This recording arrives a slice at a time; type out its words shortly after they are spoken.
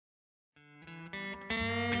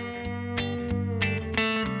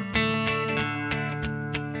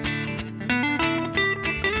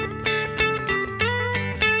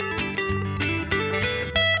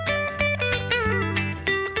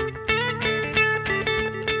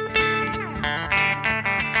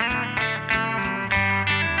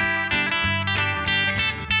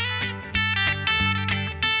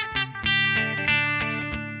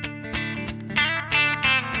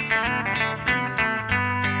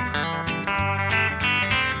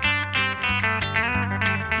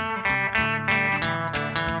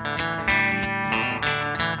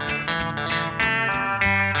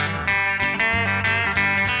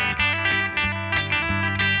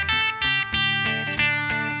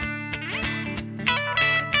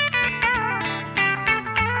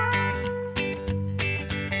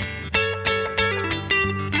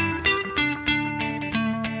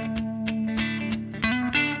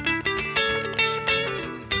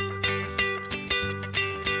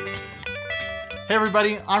Hey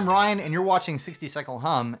everybody, I'm Ryan and you're watching 60 Cycle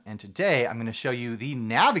Hum, and today I'm going to show you the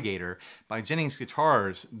Navigator by Jennings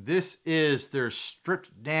Guitars. This is their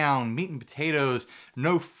stripped down meat and potatoes,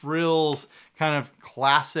 no frills, kind of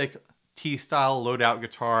classic T-style loadout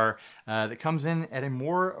guitar that comes in at a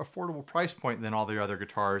more affordable price point than all their other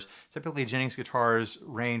guitars. Typically Jennings guitars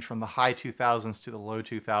range from the high 2000s to the low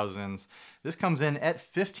 2000s. This comes in at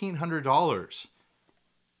 $1,500.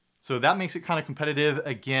 So that makes it kind of competitive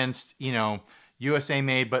against, you know, USA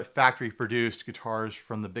made but factory produced guitars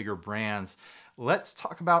from the bigger brands. Let's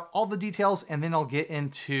talk about all the details and then I'll get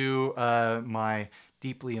into my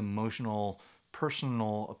deeply emotional,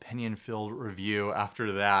 personal, opinion-filled review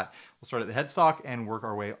after that. We'll start at the headstock and work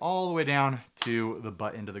our way all the way down to the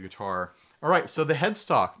butt end of the guitar. All right, so the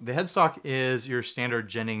headstock. The headstock is your standard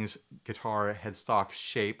Jennings guitar headstock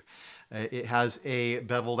shape. It has a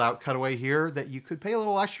beveled out cutaway here that you could pay a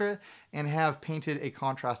little extra and have painted a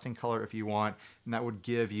contrasting color if you want, and that would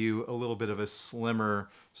give you a little bit of a slimmer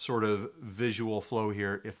sort of visual flow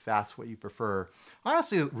here if that's what you prefer. I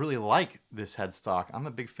honestly really like this headstock. I'm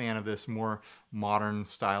a big fan of this more modern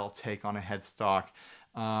style take on a headstock.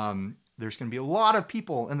 There's going to be a lot of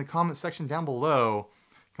people in the comment section down below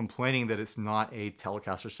complaining that it's not a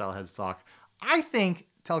Telecaster style headstock. I think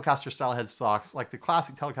Telecaster style headstocks, like the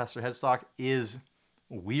classic Telecaster headstock, is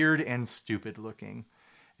weird and stupid looking.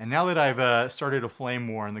 And now that I've started a flame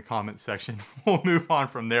war in the comment section, we'll move on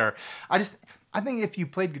from there. I think if you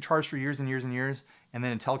played guitars for years and years and years, and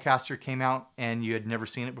then a Telecaster came out and you had never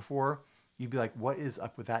seen it before, you'd be like, what is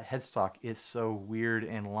up with that headstock? It's so weird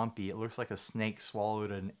and lumpy. It looks like a snake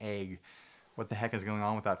swallowed an egg. What the heck is going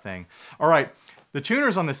on with that thing? All right, the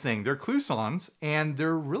tuners on this thing, they're Clousons, and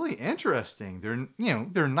they're really interesting.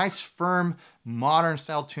 They're nice, firm, modern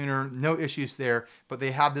style tuner, no issues there, but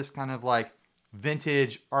they have this kind of like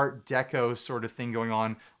vintage Art Deco sort of thing going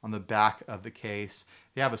on the back of the case.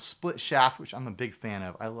 They have a split shaft, which I'm a big fan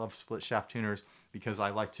of. I love split shaft tuners because I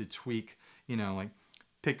like to tweak, you know, like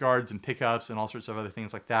pick guards and pickups and all sorts of other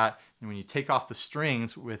things like that. And when you take off the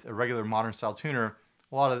strings with a regular modern style tuner,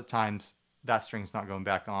 a lot of the times that string's not going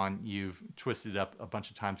back on. You've twisted it up a bunch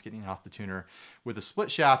of times getting it off the tuner. With a split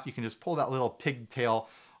shaft, you can just pull that little pigtail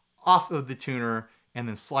off of the tuner and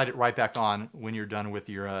then slide it right back on when you're done with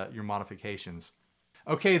your modifications.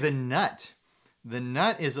 Okay, the nut. The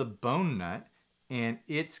nut is a bone nut, and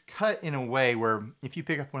it's cut in a way where if you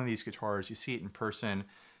pick up one of these guitars, you see it in person,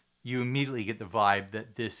 you immediately get the vibe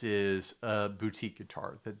that this is a boutique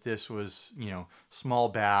guitar, that this was, you know, small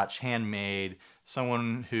batch, handmade,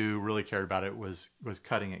 someone who really cared about it was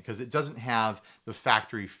cutting it, because it doesn't have the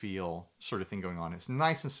factory feel sort of thing going on. It's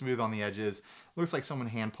nice and smooth on the edges. Looks like someone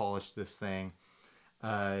hand polished this thing.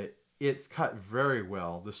 It's cut very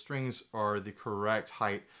well. The strings are the correct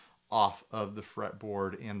height off of the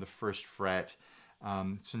fretboard and the first fret.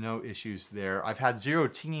 So no issues there. I've had zero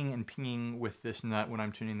tinging and pinging with this nut when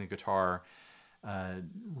I'm tuning the guitar.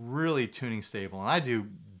 Really tuning stable. And I do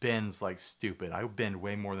bends like stupid. I bend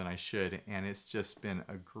way more than I should, and it's just been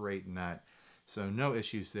a great nut. So no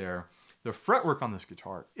issues there. The fretwork on this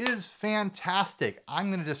guitar is fantastic. I'm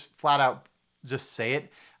going to just flat out just say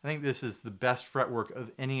it. I think this is the best fretwork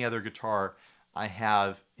of any other guitar I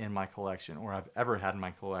have in my collection, or I've ever had in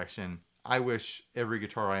my collection. I wish every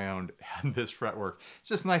guitar I owned had this fretwork. It's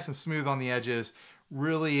just nice and smooth on the edges,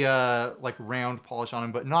 really like round polish on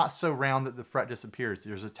them, but not so round that the fret disappears.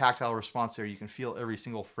 There's a tactile response there. You can feel every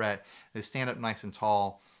single fret. They stand up nice and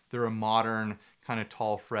tall. They're a modern kind of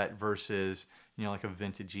tall fret versus, you know, like a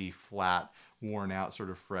vintagey, flat, worn out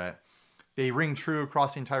sort of fret. They ring true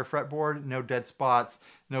across the entire fretboard. No dead spots,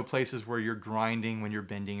 no places where you're grinding when you're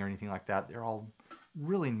bending or anything like that. They're all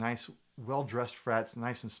really nice, well-dressed frets,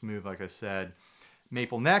 nice and smooth, like I said.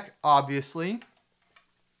 Maple neck, obviously,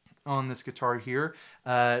 on this guitar here.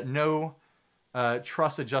 No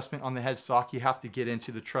truss adjustment on the headstock. You have to get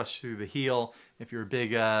into the truss through the heel if you're a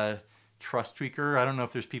big truss tweaker. I don't know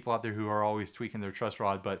if there's people out there who are always tweaking their truss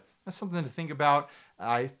rod, but that's something to think about.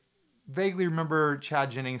 I vaguely remember Chad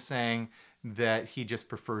Jennings saying that he just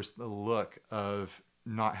prefers the look of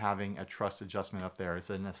not having a truss adjustment up there. It's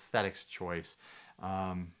an aesthetics choice.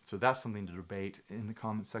 So that's something to debate in the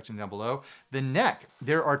comment section down below. The neck.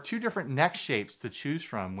 There are two different neck shapes to choose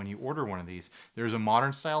from when you order one of these. There's a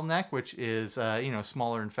modern style neck, which is you know,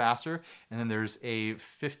 smaller and faster, and then there's a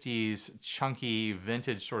 50s chunky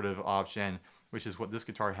vintage sort of option, which is what this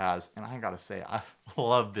guitar has. And I gotta say, I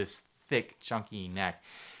love this thick chunky neck.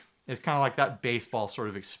 It's kind of like that baseball sort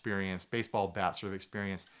of experience, baseball bat sort of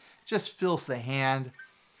experience. It just fills the hand.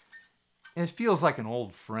 And it feels like an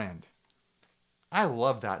old friend. I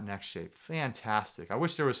love that neck shape. Fantastic. I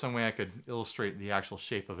wish there was some way I could illustrate the actual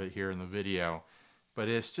shape of it here in the video. but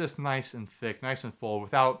it's just nice and thick, nice and full,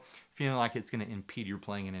 without feeling like it's going to impede your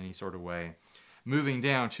playing in any sort of way. Moving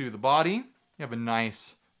down to the body, you have a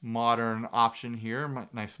nice modern option here,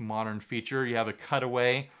 nice modern feature. You have a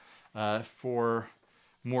cutaway for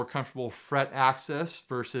more comfortable fret access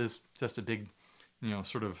versus just a big,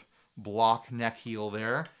 sort of block neck heel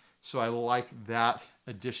there. So I like that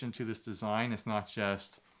addition to this design. It's not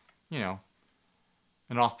just,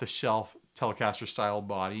 an off-the-shelf Telecaster style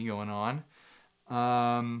body going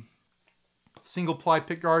on. Single ply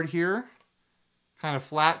pickguard here. Kind of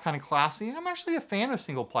flat, kind of classy. I'm actually a fan of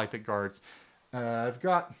single ply pickguards. I've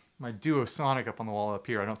got my Duo Sonic up on the wall up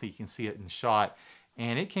here. I don't think you can see it in shot.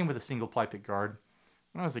 And it came with a single ply pickguard.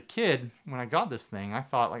 When I was a kid, when I got this thing, I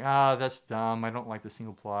thought like, that's dumb. I don't like the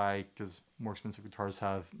single ply because more expensive guitars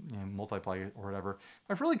have multi-ply or whatever.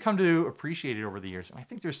 I've really come to appreciate it over the years. And I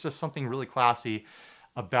think there's just something really classy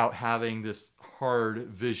about having this hard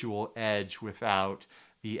visual edge without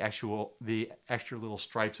the extra little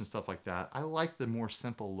stripes and stuff like that. I like the more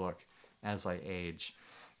simple look as I age.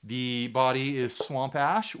 The body is swamp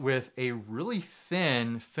ash with a really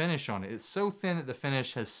thin finish on it. It's so thin that the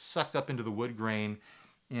finish has sucked up into the wood grain,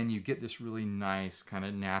 and you get this really nice kind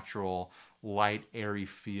of natural, light, airy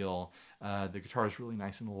feel. The guitar is really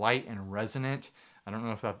nice and light and resonant. I don't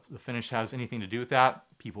know if the finish has anything to do with that.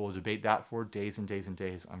 People will debate that for days and days and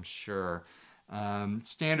days, I'm sure.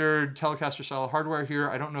 Standard Telecaster style hardware here.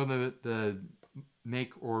 I don't know the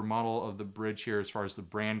make or model of the bridge here as far as the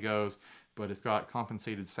brand goes, but it's got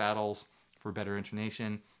compensated saddles for better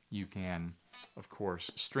intonation. You can, of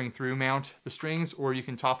course, string through mount the strings, or you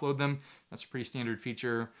can top load them. That's a pretty standard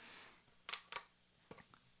feature.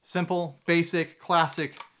 Simple, basic,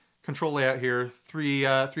 classic control layout here. Three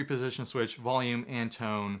position switch, volume and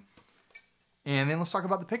tone. And then let's talk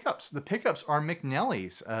about the pickups. The pickups are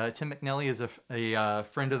McNelly's. Tim McNelly is a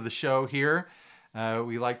friend of the show here.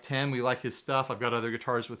 We like Tim, we like his stuff. I've got other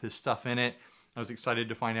guitars with his stuff in it. I was excited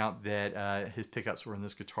to find out that his pickups were in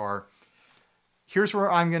this guitar. Here's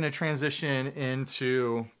where I'm going to transition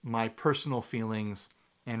into my personal feelings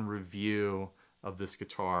and review of this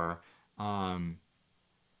guitar.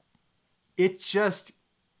 It just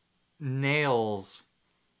nails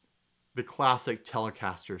the classic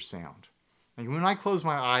Telecaster sound. Like when I close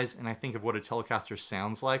my eyes and I think of what a Telecaster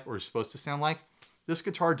sounds like or is supposed to sound like, this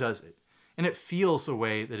guitar does it. And it feels the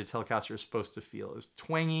way that a Telecaster is supposed to feel. It's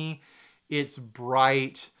twangy, it's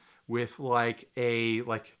bright with like a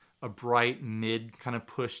bright mid kind of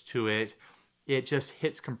push to it. It just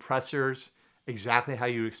hits compressors exactly how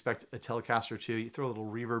you expect a Telecaster to. You throw a little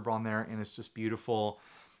reverb on there and it's just beautiful.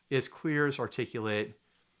 It's clear, it's articulate.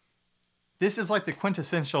 This is like the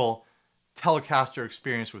quintessential Telecaster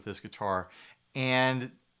experience with this guitar.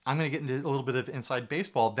 And I'm going to get into a little bit of inside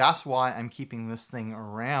baseball. That's why I'm keeping this thing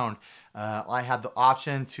around. I had the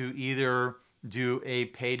option to either do a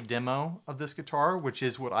paid demo of this guitar, which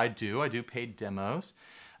is what I do. I do paid demos.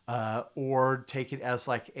 Or take it as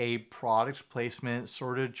like a product placement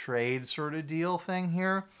sort of trade sort of deal thing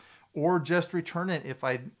here. Or just return it if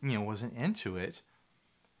I wasn't into it.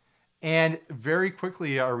 And very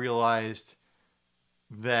quickly I realized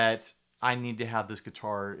that I need to have this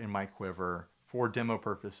guitar in my quiver for demo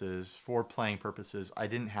purposes, for playing purposes. I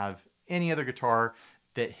didn't have any other guitar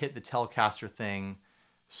that hit the Telecaster thing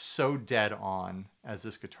so dead on as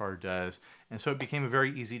this guitar does. And so it became a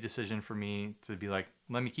very easy decision for me to be like,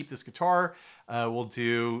 let me keep this guitar. We'll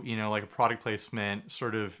do, like a product placement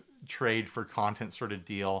sort of trade for content sort of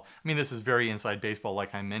deal. I mean, this is very inside baseball,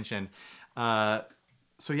 like I mentioned.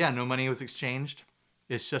 So yeah, no money was exchanged.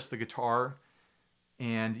 It's just the guitar.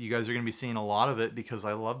 And you guys are going to be seeing a lot of it because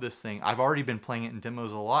I love this thing. I've already been playing it in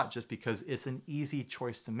demos a lot just because it's an easy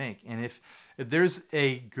choice to make. And if there's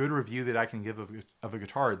a good review that I can give of a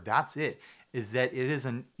guitar, that's it. Is that it is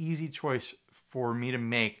an easy choice for me to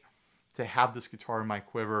make to have this guitar in my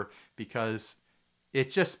quiver because it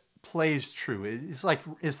just plays true. It's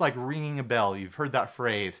like ringing a bell. You've heard that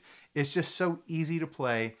phrase. It's just so easy to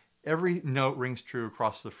play. Every note rings true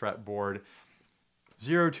across the fretboard.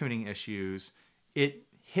 Zero tuning issues. It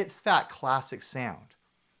hits that classic sound.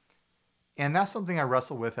 And that's something I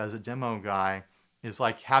wrestle with as a demo guy, is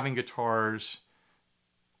like having guitars,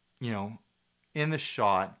 in the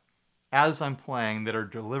shot as I'm playing that are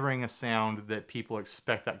delivering a sound that people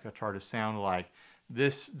expect that guitar to sound like.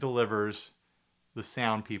 This delivers the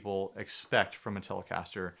sound people expect from a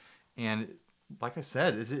Telecaster. And like I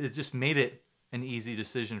said, it just made it an easy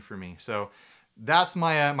decision for me. So that's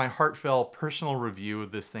my my heartfelt personal review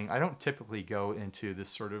of this thing. I don't typically go into this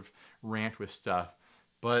sort of rant with stuff,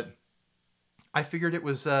 but I figured it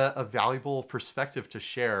was a valuable perspective to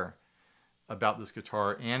share about this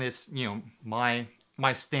guitar. And it's, my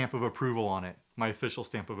my stamp of approval on it, my official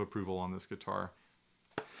stamp of approval on this guitar.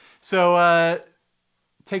 So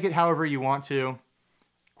take it however you want to.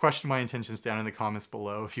 Question my intentions down in the comments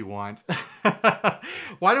below if you want.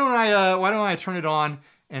 Why don't I turn it on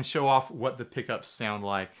and show off what the pickups sound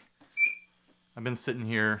like? I've been sitting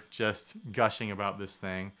here just gushing about this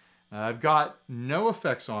thing. I've got no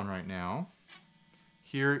effects on right now.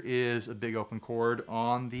 Here is a big open chord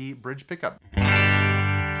on the bridge pickup.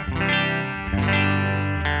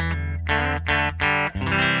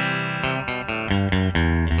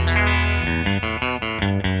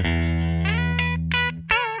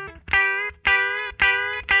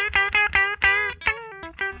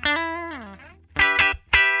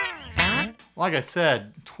 Like I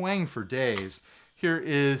said, twang for days. Here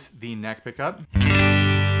is the neck pickup.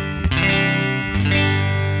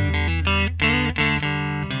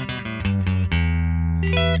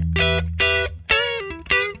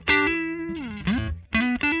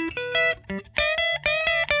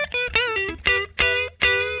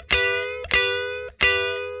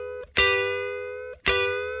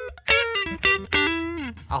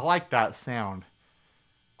 I like that sound.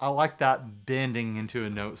 I like that bending into a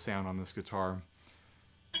note sound on this guitar.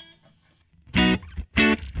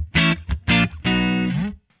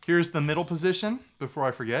 Here's the middle position before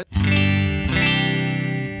I forget.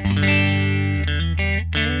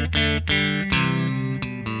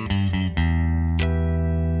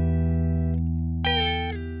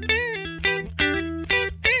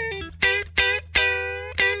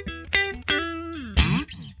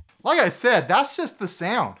 Like I said, that's just the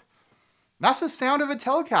sound. That's the sound of a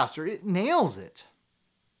Telecaster. It nails it.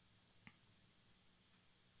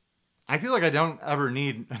 I feel like I don't ever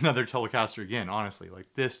need another Telecaster again, honestly. Like,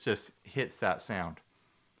 this just hits that sound.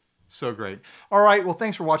 So great. All right, well,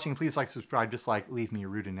 thanks for watching. Please like, subscribe, dislike, leave me a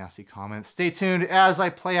rude and nasty comment. Stay tuned as I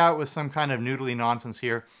play out with some kind of noodly nonsense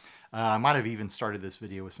here. I might have even started this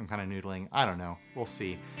video with some kind of noodling. I don't know. We'll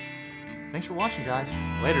see. Thanks for watching, guys.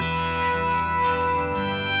 Later.